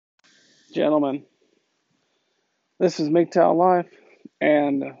Gentlemen, this is MGTOW Life,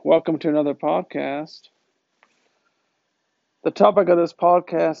 and welcome to another podcast. The topic of this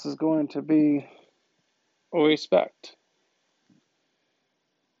podcast is going to be respect.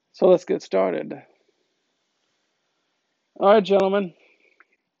 So let's get started. All right, gentlemen,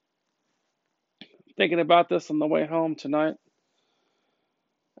 thinking about this on the way home tonight,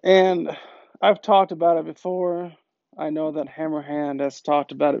 and I've talked about it before. I know that Hammerhand has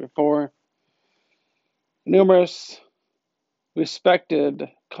talked about it before. Numerous respected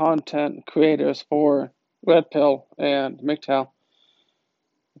content creators for Red Pill and MGTOW,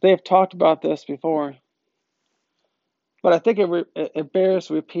 they've talked about this before. But I think it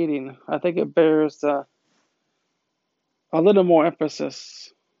bears repeating. I think it bears a little more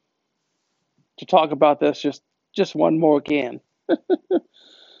emphasis to talk about this just one more again.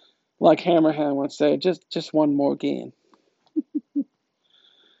 Like Hammerhand would say, just one more again.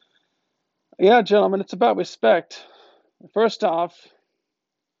 Yeah, gentlemen, it's about respect. First off,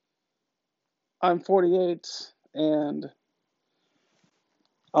 I'm 48, and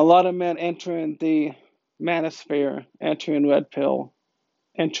a lot of men entering the manosphere, entering Red Pill,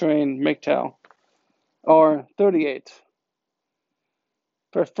 entering MGTOW, are 38.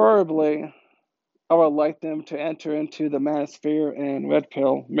 Preferably, I would like them to enter into the manosphere and Red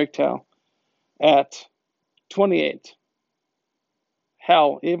Pill, MGTOW, at 28.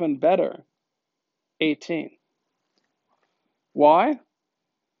 Hell, even better, 18. Why?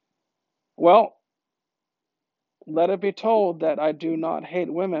 Well, let it be told that I do not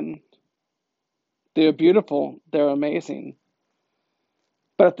hate women. They're beautiful, they're amazing.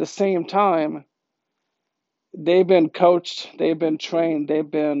 But at the same time, they've been coached, they've been trained, they've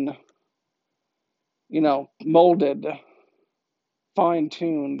been, molded, fine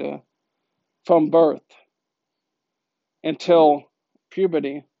tuned from birth until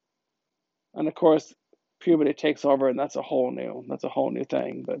puberty. And of course, puberty takes over, and that's a whole new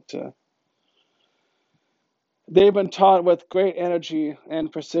thing. But they've been taught with great energy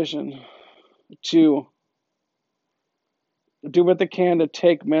and precision to do what they can to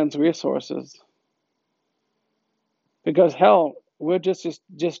take men's resources. Because hell, we're just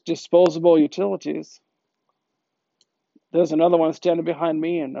disposable utilities. There's another one standing behind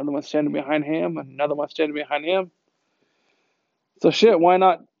me, and another one standing behind him, and another one standing behind him. So shit, why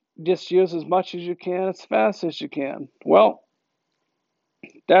not just use as much as you can, as fast as you can? Well,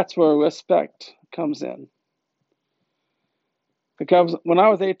 that's where respect comes in. Because when I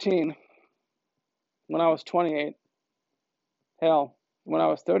was 18, when I was 28, hell, when I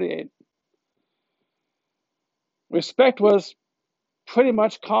was 38, respect was pretty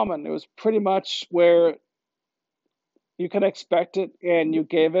much common. It was pretty much where you could expect it, and you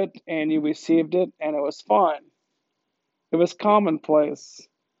gave it, and you received it, and it was fine. It was commonplace.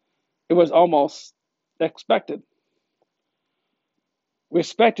 It was almost expected.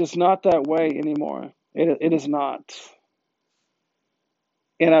 Respect is not that way anymore. It is not.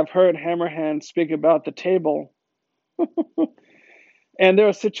 And I've heard Hammerhand speak about the table. And there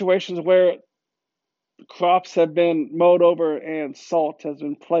are situations where crops have been mowed over and salt has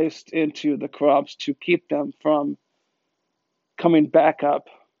been placed into the crops to keep them from coming back up.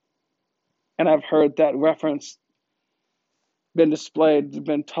 And I've heard that reference been displayed,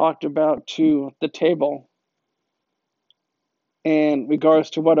 been talked about to the table in regards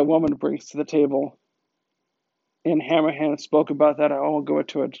to what a woman brings to the table. And Hammerhand spoke about that. I won't go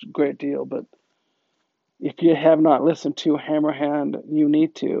into it a great deal, but if you have not listened to Hammerhand, you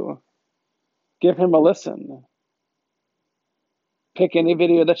need to. Give him a listen. Pick any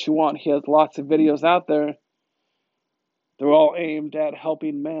video that you want. He has lots of videos out there. They're all aimed at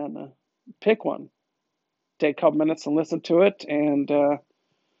helping men. Pick one. Take a couple minutes and listen to it, and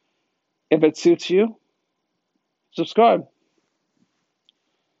if it suits you, subscribe.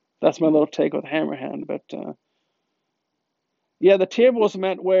 That's my little take with Hammerhand. But yeah, the table is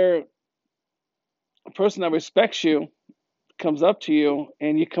meant where a person that respects you comes up to you,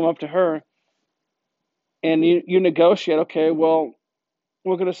 and you come up to her, and you negotiate. Okay, well,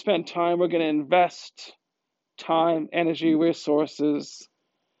 we're going to spend time. We're going to invest time, energy, resources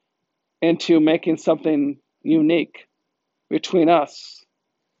into making something unique between us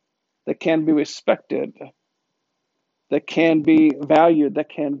that can be respected, that can be valued,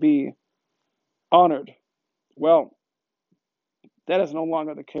 that can be honored. Well, that is no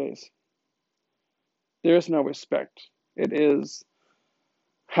longer the case. There is no respect. It is,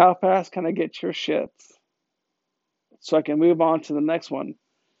 how fast can I get your shit so I can move on to the next one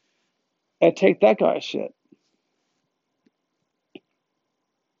and take that guy's shit?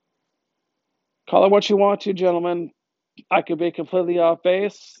 Call it what you want to, gentlemen. I could be completely off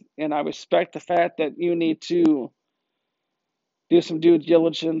base, and I respect the fact that you need to do some due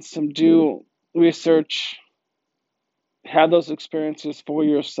diligence, some due research, have those experiences for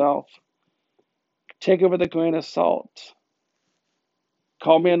yourself. Take it with a grain of salt.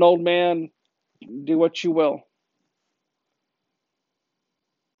 Call me an old man, do what you will.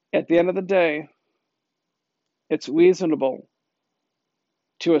 At the end of the day, it's reasonable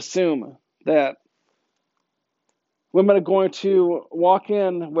to assume that women are going to walk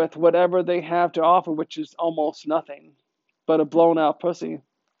in with whatever they have to offer, which is almost nothing but a blown out pussy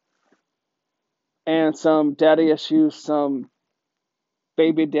and some daddy issues, some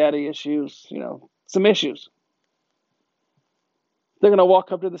baby daddy issues, some issues. They're going to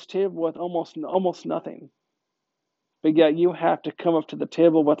walk up to this table with almost nothing. But yet you have to come up to the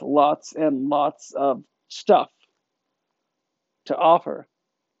table with lots and lots of stuff to offer,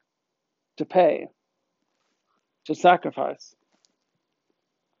 to pay, to sacrifice.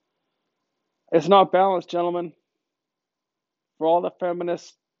 It's not balanced, gentlemen. For all the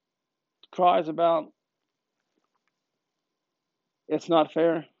feminist cries about it's not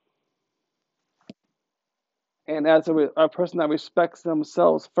fair. And as a person that respects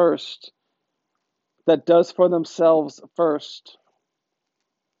themselves first, that does for themselves first,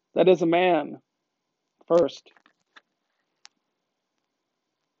 that is a man first,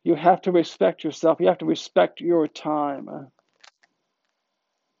 you have to respect yourself. You have to respect your time.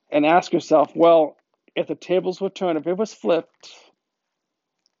 And ask yourself, well, if the tables were turned, if it was flipped,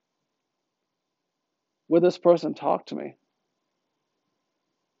 would this person talk to me?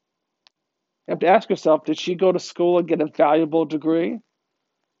 You have to ask yourself, did she go to school and get a valuable degree?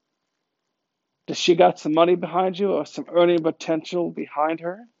 Does she got some money behind you or some earning potential behind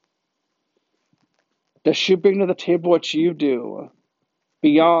her? Does she bring to the table what you do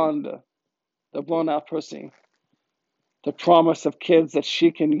beyond the blown out pussy? The promise of kids that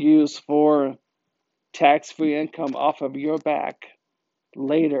she can use for tax-free income off of your back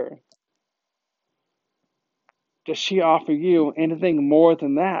later. Does she offer you anything more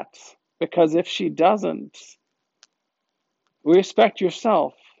than that? Because if she doesn't, respect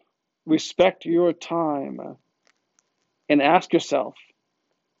yourself, respect your time, and ask yourself,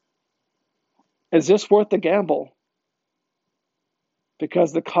 is this worth the gamble?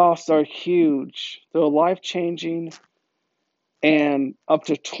 Because the costs are huge. They're life-changing and up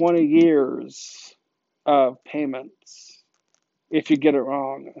to 20 years of payments if you get it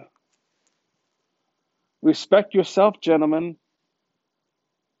wrong. Respect yourself, gentlemen.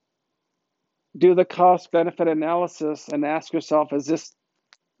 Do the cost-benefit analysis and ask yourself, is this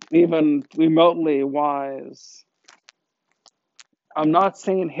even remotely wise? I'm not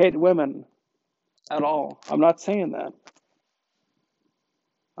saying hate women at all. I'm not saying that.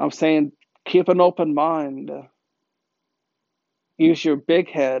 I'm saying keep an open mind. Use your big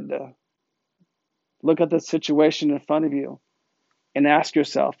head. Look at the situation in front of you and ask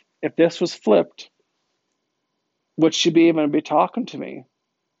yourself, if this was flipped, would she even be talking to me?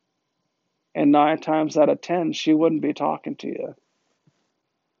 And 9 times out of 10, she wouldn't be talking to you.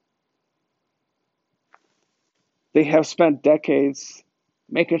 They have spent decades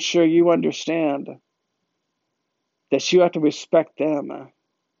making sure you understand that you have to respect them,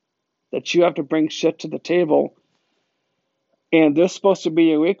 that you have to bring shit to the table. And they're supposed to be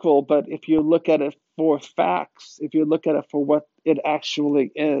your equal, but if you look at it for facts, if you look at it for what it actually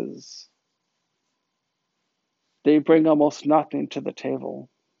is, they bring almost nothing to the table.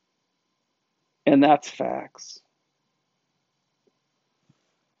 And that's facts.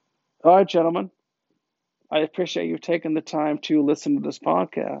 All right, gentlemen. I appreciate you taking the time to listen to this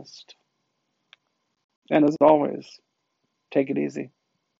podcast. And as always, take it easy.